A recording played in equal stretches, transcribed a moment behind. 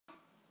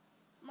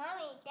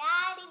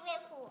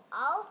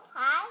Oh,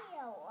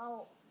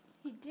 pile.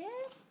 He did?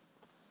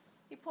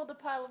 He pulled a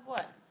pile of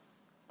what?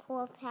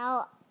 Pull a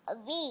pile of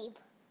weed.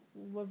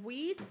 Of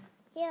weeds?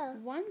 Yeah.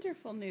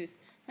 Wonderful news.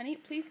 Honey,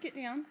 please get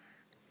down.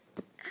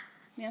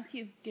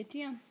 Matthew, get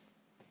down.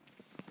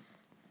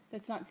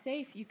 That's not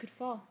safe. You could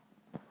fall.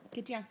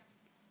 Get down.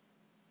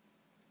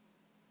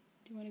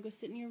 Do you want to go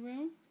sit in your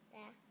room? Yeah.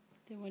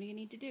 Then what do you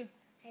need to do?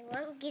 I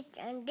want to get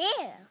down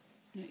there.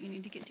 No, you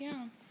need to get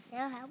down. No,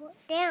 I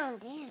want down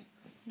there.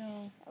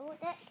 No, I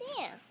want that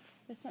down.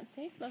 that's not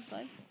safe, love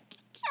bud.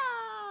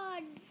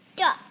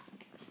 Duck.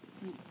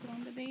 Don't sit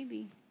on the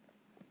baby.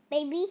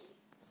 Baby.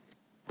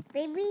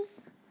 Baby.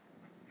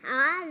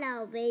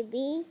 Hello,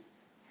 baby.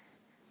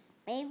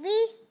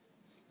 Baby.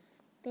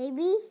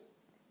 Baby.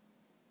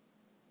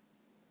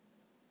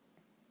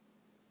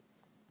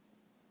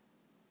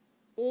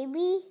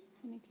 Baby.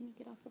 Honey, can you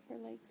get off of her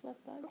legs, love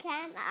bud?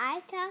 Can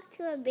I talk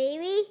to a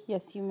baby?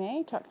 Yes, you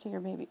may. Talk to your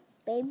baby.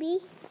 Baby.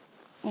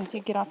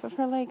 Matthew, get off of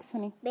her legs,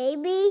 honey.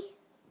 Baby.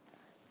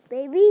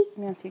 Baby.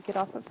 Matthew, get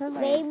off of her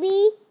legs.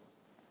 Baby.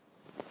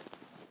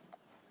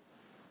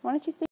 Why don't you sit